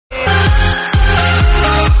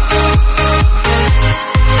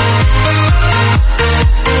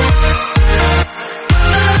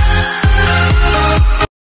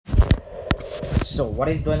What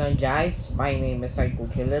is going on, guys? My name is Psycho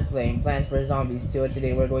Killer playing Plants vs Zombies 2.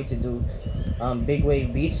 Today we're going to do Big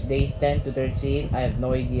Wave Beach days 10 to 13. I have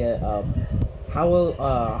no idea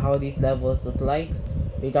how these levels look like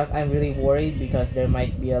because I'm really worried because there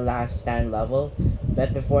might be a last stand level.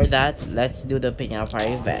 But before that, let's do the Piña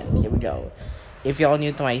Party event. Here we go. If you're all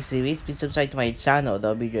new to my series, please subscribe to my channel.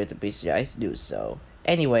 That'll be great to please you guys do so.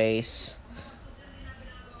 Anyways,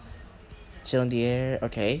 chill in the air.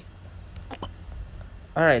 Okay.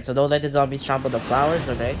 Alright, so don't let the zombies trample the flowers,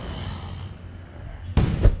 okay?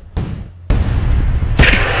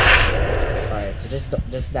 Alright, so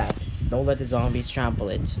just that. Don't let the zombies trample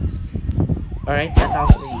it. Alright, that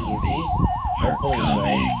sounds pretty easy.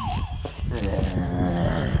 Hopefully,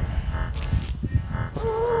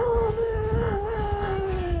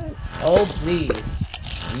 oh, please.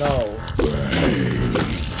 No.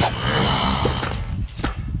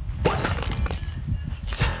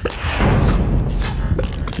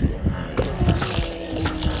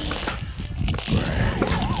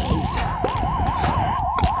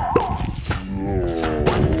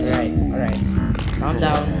 Calm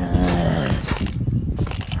down.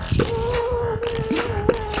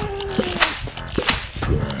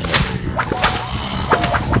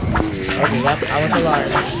 Okay, yep, I was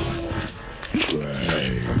alarmed.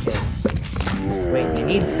 Okay. Wait, we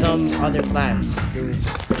need some other plants to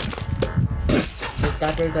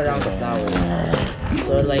scattered around the flowers.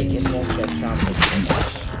 So like it won't get trampled so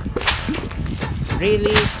much.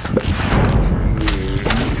 Really?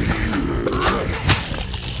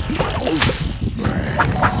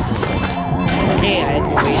 Okay, I had to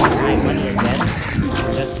waste my money again,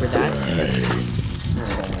 just for that.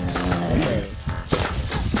 Okay.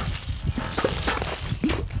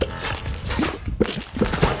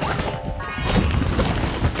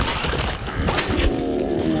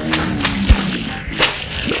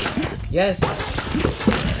 Yes!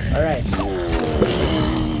 Alright.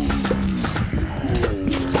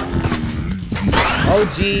 Oh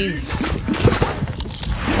jeez!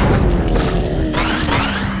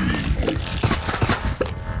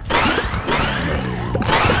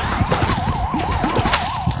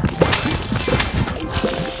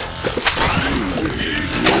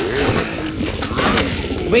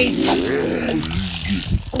 Wait!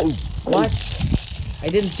 What? I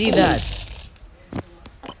didn't see that.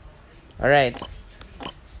 Alright.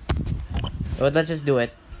 But let's just do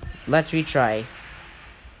it. Let's retry.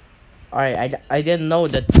 Alright, I didn't know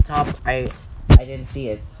the top. I didn't see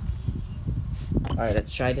it. Alright,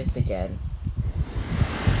 let's try this again.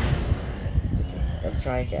 It's okay. Let's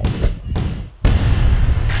try again.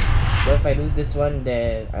 So if I lose this one,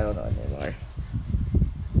 then I don't know anymore.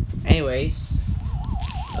 Anyways.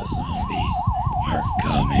 The zombies are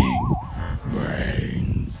coming.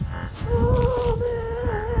 Brains.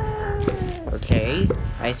 Okay,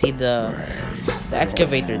 I see the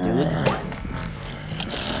excavator dude.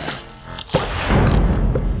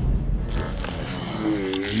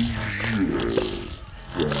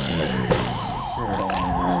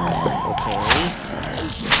 Okay.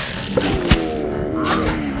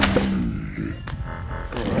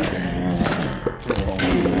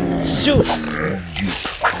 Shoot!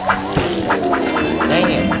 Dang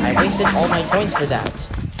it, I wasted all my coins for that.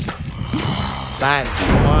 Plants,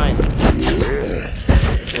 come on.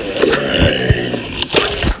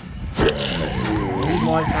 We need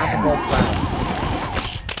more capital plants.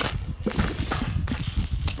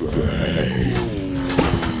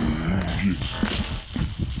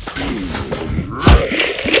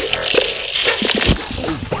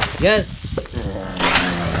 Yes!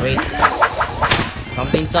 Wait.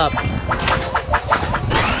 Something's up.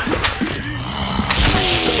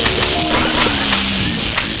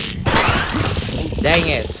 Dang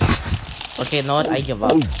it. Okay, no what? I give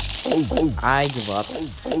up. I give up.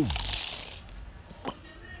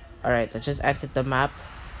 Alright, let's just exit the map.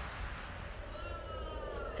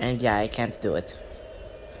 And yeah, I can't do it.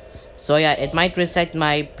 So yeah, it might reset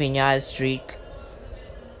my piñata streak.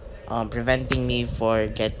 Preventing me for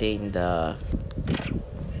getting the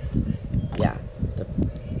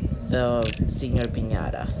senior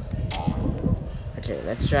piñata. Okay,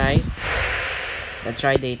 let's try. Let's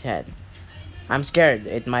try day 10. I'm scared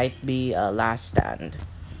it might be a last stand.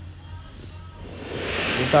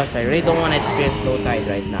 Because I really don't want to experience low tide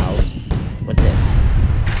right now. What's this?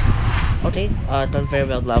 Okay, not very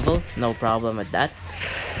well level. No problem with that.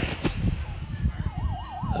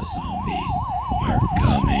 The zombies are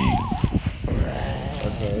coming.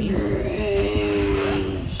 Okay.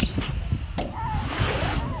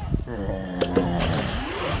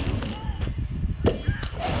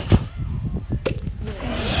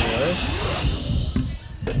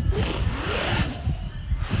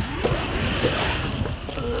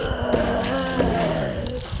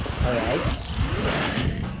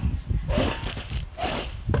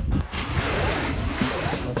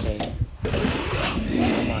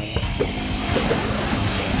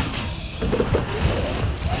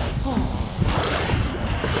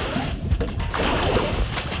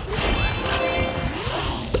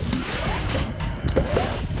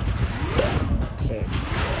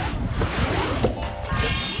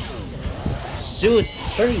 Shoot!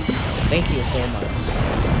 Hurry! Thank you so much.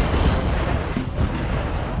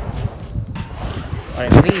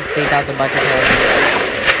 Alright, please take out the budget help.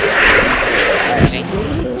 Alright, thank you.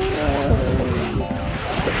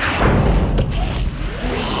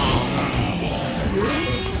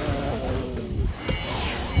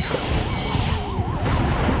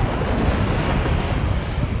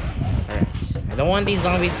 Alright. I don't want these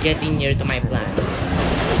zombies getting near to my plants.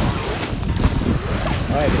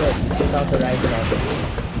 Alright, good. Took out the right zombie.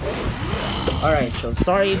 Alright, so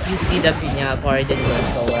sorry if you see the piña part didn't go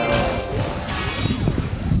so well.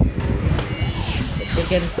 The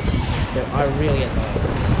chickens, they are really annoying.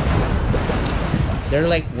 They're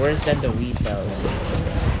like worse than the weasels.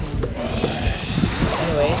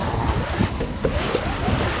 Anyway.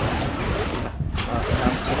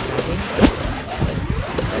 Enough chit-chatting.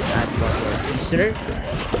 Let's add one more teaser.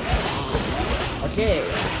 Okay.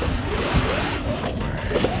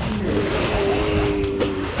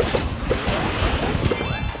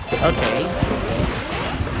 Okay.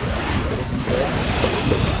 This is good.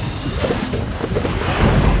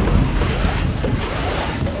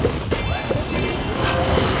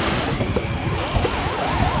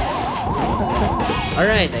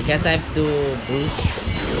 Alright, I guess I have to boost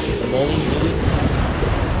the bowling boots.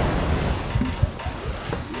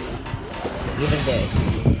 Even this.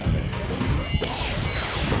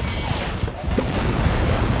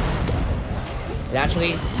 And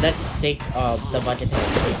actually, let's take the budget hit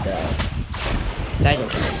with the Tango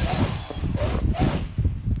Kelp.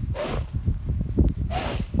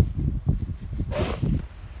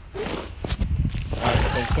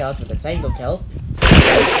 Alright, take out with the Tango Kelp.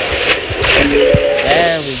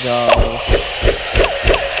 There we go.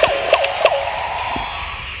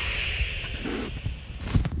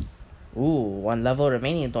 Ooh, one level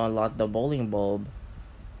remaining to unlock the bowling bulb.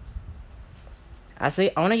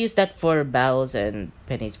 Actually, I want to use that for battles and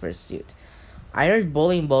Penny's Pursuit. I heard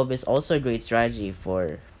bowling bulb is also a great strategy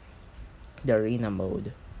for the arena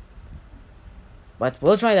mode. But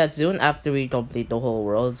we'll try that soon after we complete the whole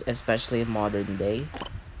world, especially in modern day.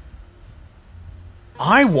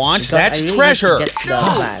 I want Because that I really treasure! need to get the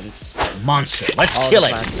plants. Monster, let's All kill the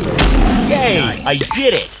it! plants first. Yay! I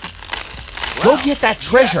did it! Go get that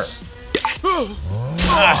treasure!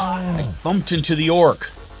 I bumped into the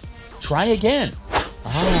orc. Try again.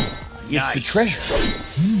 Ah, it's the treasure. How can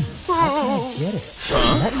I get it?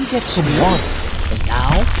 Let me get some water. And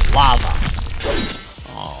now, lava.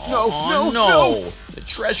 No! The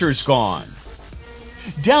treasure's gone.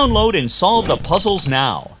 Download and solve the puzzles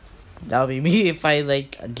now. That'll be me if I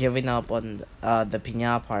like giving up on the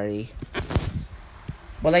piña party.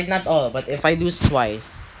 But like not all, but if I lose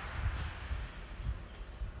twice.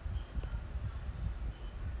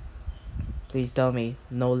 Please tell me,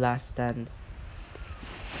 no last stand.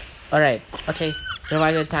 Alright, okay.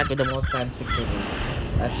 Survive the attack with the most plants victory.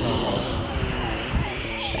 That's normal.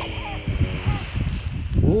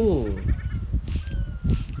 Ooh.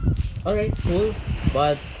 Alright, cool.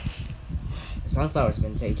 But the sunflower's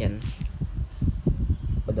been taken.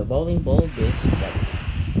 But the bowling bulb is ready.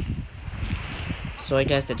 So I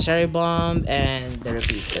guess the cherry bomb and the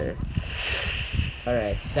repeater.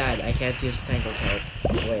 Alright, sad. I can't use Tango Kelp.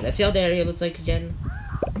 Wait, let's see how the area looks like again.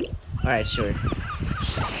 Alright, sure.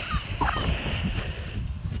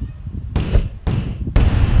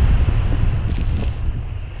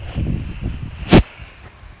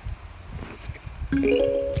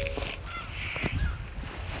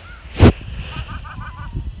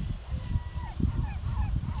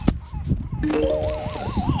 The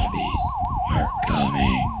zombies are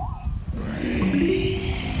coming.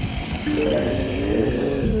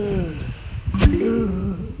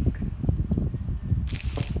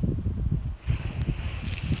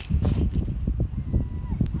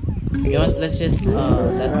 You know what? Let's just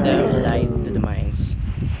let them die to the mines.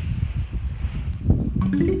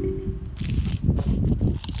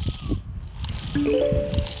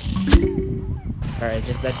 Alright,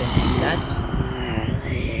 just let them do that.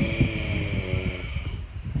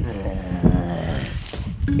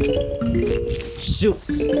 Shoot!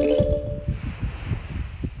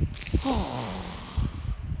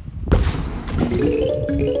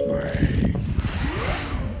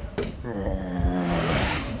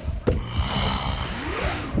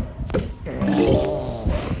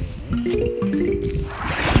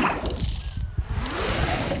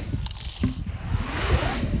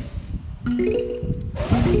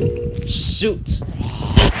 Shoot!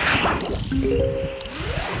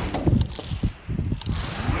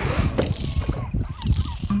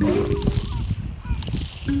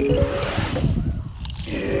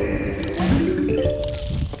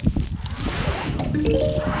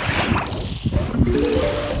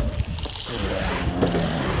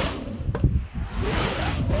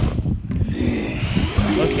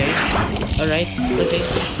 Alright, it's okay.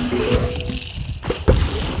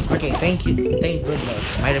 Okay, thank you. Thank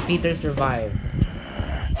goodness. My repeater survived.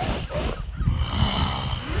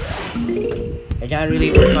 I gotta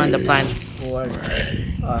really work on the plants who are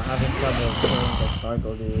having trouble killing the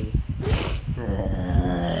snorkel dude.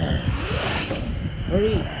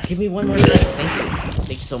 Hurry! Give me one more second. Thank you.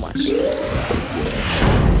 Thank you so much.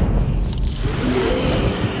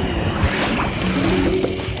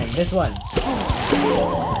 And this one.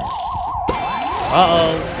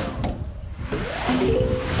 Uh-oh.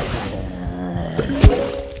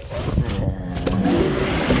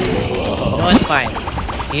 No, it's fine.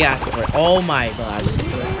 He asked for it. Oh my gosh.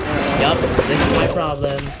 Yup, this is my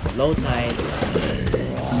problem. Low tide.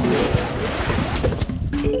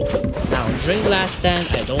 Now, during the last stand,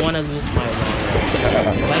 I don't want to lose my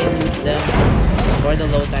water. If I lose them before the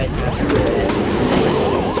low tide happens,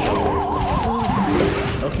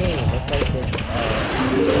 okay, looks like this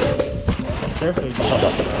surfer dude.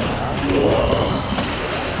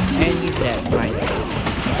 And he's dead, finally.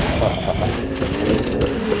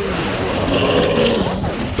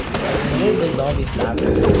 Move the zombies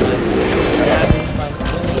laughing because they're having fun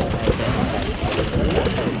swimming, I guess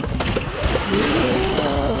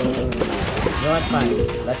you know what, fine.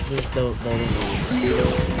 Let's use the bowling moves.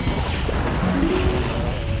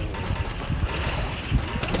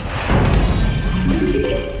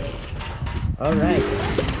 Alright.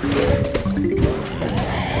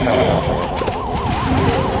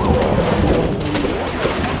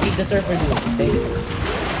 Feed the surfer dude. Thank you.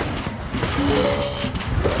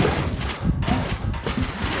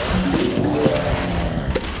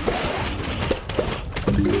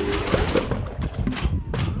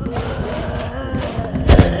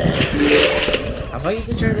 Have I used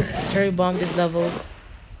the cherry bomb this level?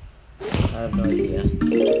 I have no idea.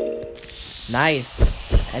 Nice!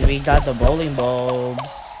 And we got the bowling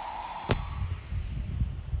bulbs.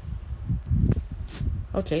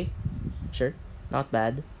 Okay. Sure. Not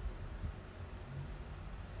bad.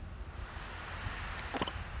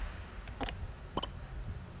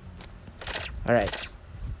 Alright.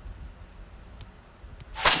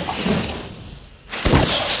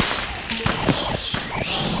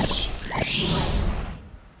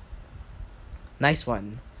 Nice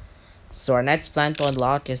one. So our next plant to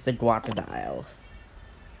unlock is the crocodile.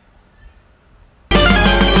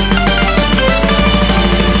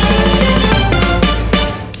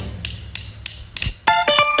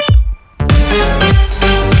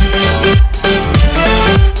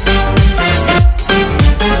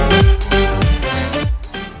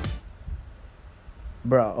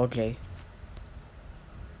 Bro, okay.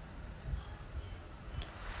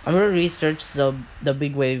 I'm gonna research the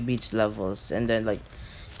big wave beach levels, and then like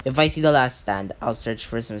if I see the last stand, I'll search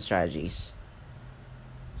for some strategies.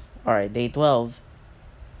 Alright, day 12.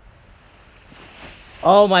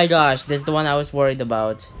 Oh my gosh, this is the one I was worried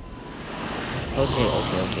about.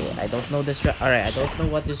 Okay. I don't know the alright, I don't know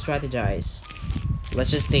what to strategize.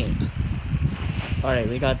 Let's just think. Alright,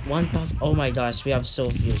 we got 1,000. Oh my gosh, we have so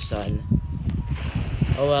few sun.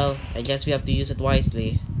 Oh well, I guess we have to use it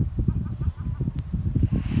wisely.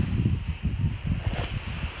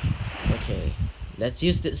 Okay, let's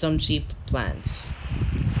use some cheap plants.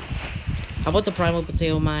 How about the primal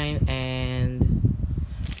potato mine and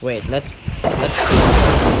wait, let's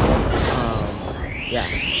yeah.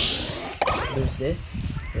 Lose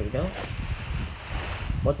this. There we go.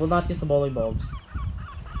 But we'll not use the bowling bulbs.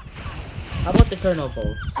 How about the kernel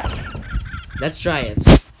bolts? Let's try it.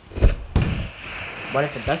 But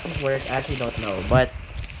if it doesn't work, I actually don't know. But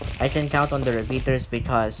I can count on the repeaters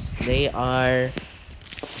because they are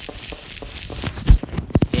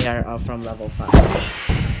from level 5.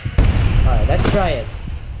 Alright, let's try it.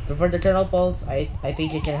 So for the kernel bolts, I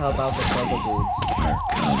think you can help out with all the dudes.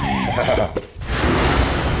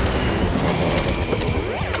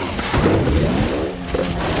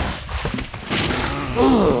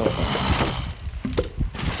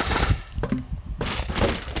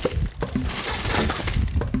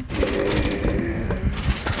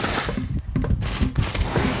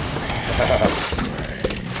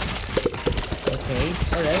 Okay,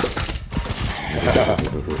 alright.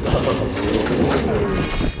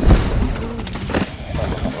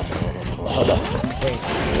 Wait.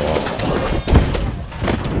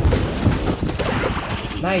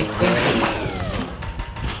 Nice, thank you.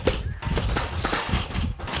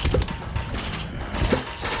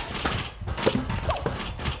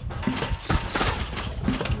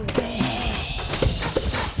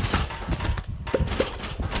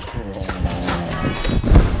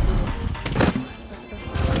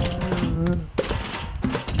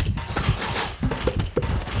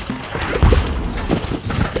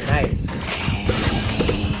 Nice.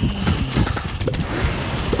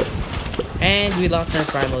 And we lost our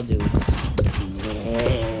primal dudes.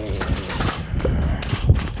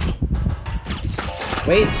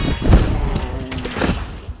 Wait.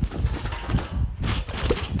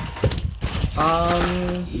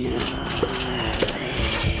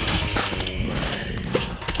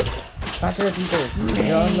 Faster repeaters.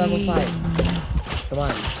 You're on level 5. Come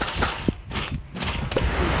on.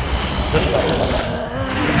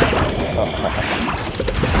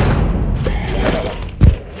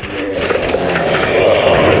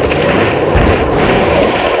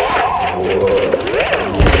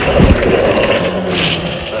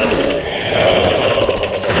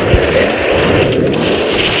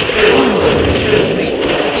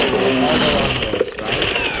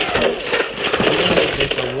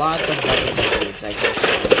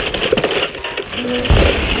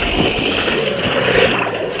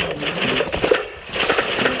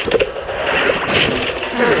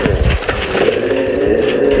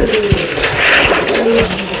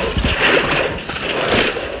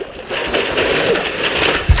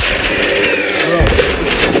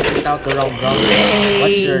 The wrong zombie.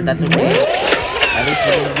 But sure, that's okay. At least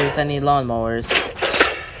we didn't use any lawnmowers.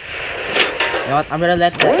 You know what? I'm gonna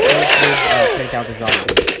let that take out the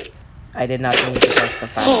zombies. I did not mean to press the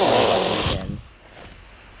fast forward button again.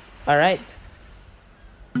 Alright.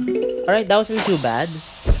 Alright, that wasn't too bad.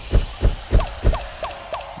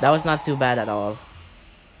 That was not too bad at all.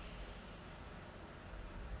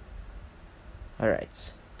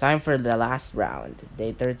 Alright. Time for the last round.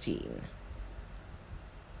 Day 13.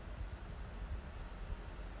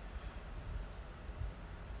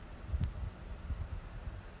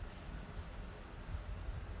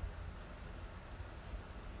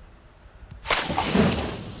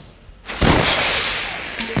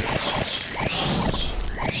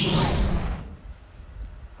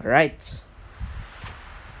 Alright.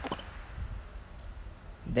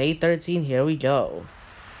 Day 13, here we go.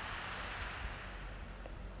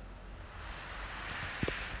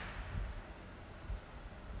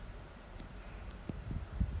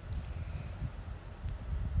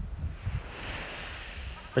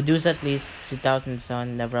 Produce at least 2,000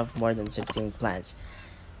 sun, never have more than 16 plants.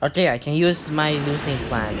 Okay, I can use my losing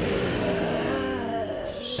plants.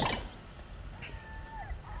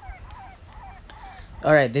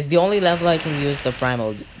 Alright, this is the only level I can use the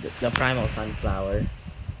primal sunflower.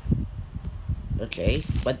 Okay,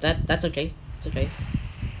 but that's okay. It's okay.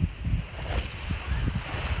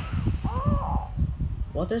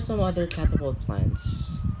 What are some other catapult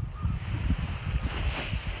plants?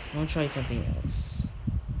 I'll try something else.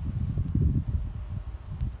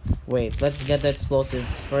 Wait, let's get the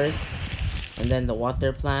explosives first, and then the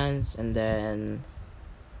water plants, and then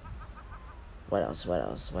what else?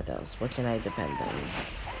 What can I depend on?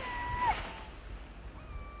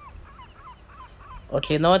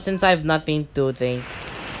 Okay, no, since I have nothing to think,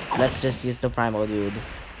 let's just use the primal dude.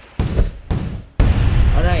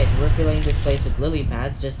 Alright, we're filling this place with lily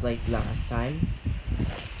pads, just like last time.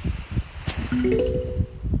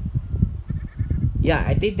 Yeah,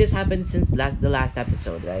 I think this happened since the last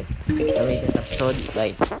episode, right? The latest episode,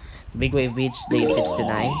 like Big Wave Beach, day 6 to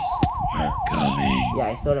 9. Are coming. Yeah,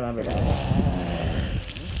 I still remember that.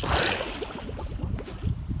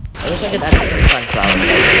 I wish I could add the sunflower.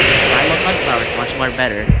 Primal sunflower is much more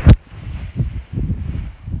better.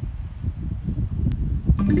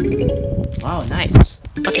 Wow, nice.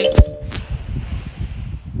 Okay.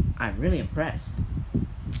 I'm really impressed.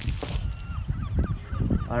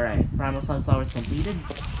 Alright, primal sunflower is completed.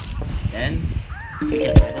 Then we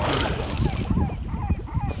can add the sunflowers.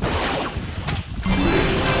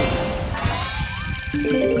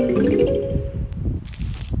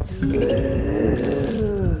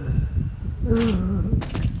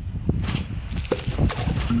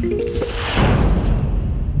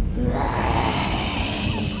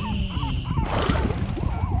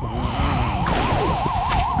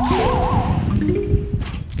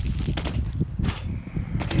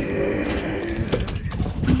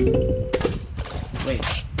 Wait.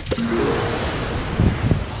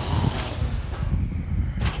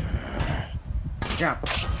 Drop.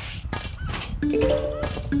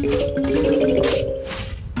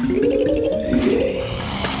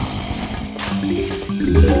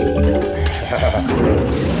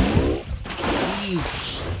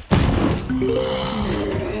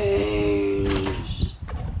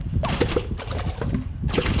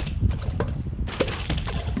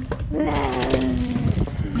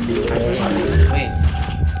 Wait.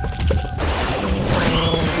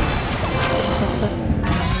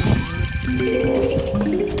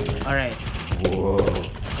 Alright.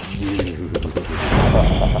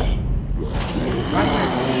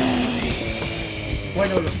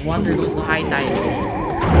 before the water goes to high tide.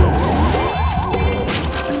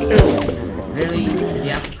 Really? You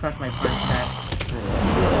have to crush my plant for that?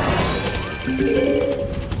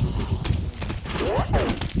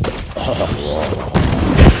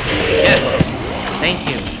 Yes! Thank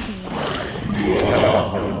you.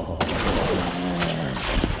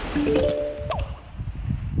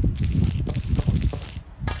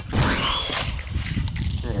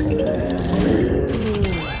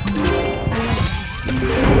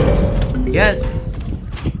 Yes!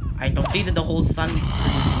 I completed the whole sun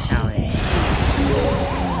producing challenge.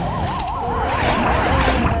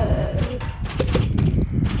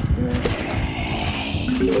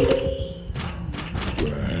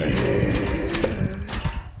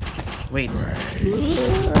 Wait.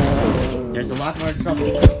 There's a lot more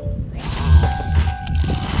trouble.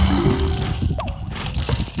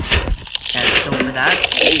 And so for that,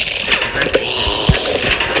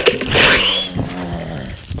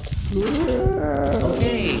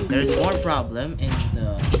 okay, there's more problem in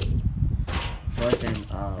the fourth and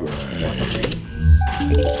water thing.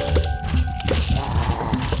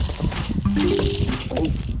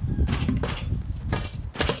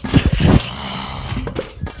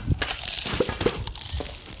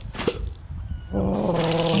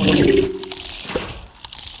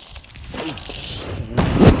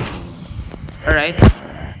 Alright,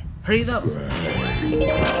 hurry it up.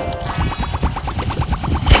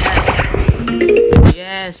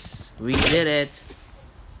 Yes, we did it.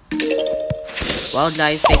 Well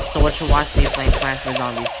guys, thanks so much for watching me playing Plants vs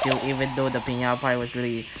Zombies 2, even though the piñata part was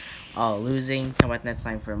really losing. Come back next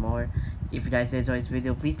time for more. If you guys did enjoy this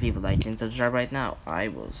video, please leave a like and subscribe right now. I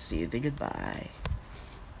will see you then. Goodbye.